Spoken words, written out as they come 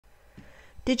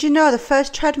Did you know the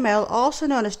first treadmill, also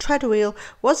known as treadwheel,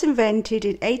 was invented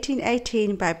in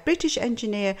 1818 by British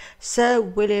engineer Sir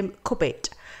William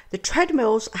Cubitt? The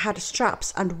treadmills had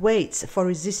straps and weights for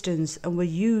resistance and were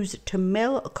used to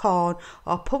mill corn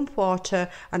or pump water,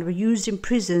 and were used in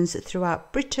prisons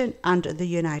throughout Britain and the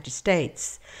United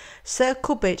States. Sir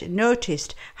Cubitt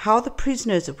noticed how the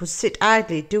prisoners would sit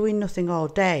idly doing nothing all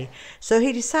day, so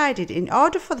he decided, in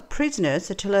order for the prisoners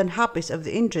to learn habits of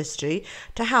the industry,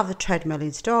 to have the treadmill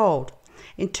installed.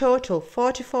 In total,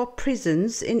 44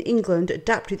 prisons in England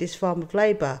adapted this form of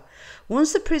labour.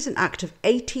 Once the Prison Act of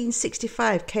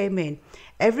 1865 came in,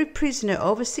 every prisoner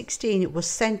over 16 was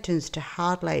sentenced to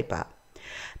hard labour.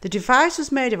 The device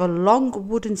was made of a long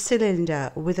wooden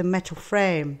cylinder with a metal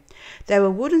frame. There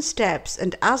were wooden steps,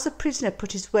 and as the prisoner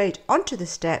put his weight onto the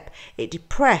step, it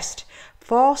depressed,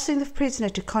 forcing the prisoner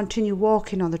to continue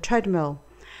walking on the treadmill.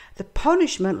 The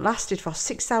punishment lasted for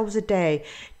 6 hours a day,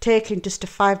 taking just a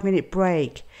 5-minute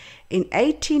break. In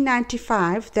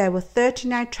 1895, there were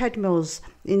 39 treadmills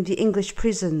in the English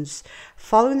prisons.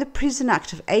 Following the Prison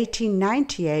Act of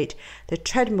 1898, the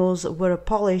treadmills were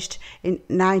abolished in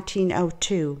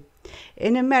 1902.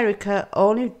 In America,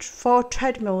 only 4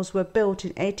 treadmills were built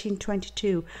in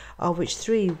 1822, of which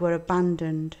 3 were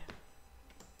abandoned.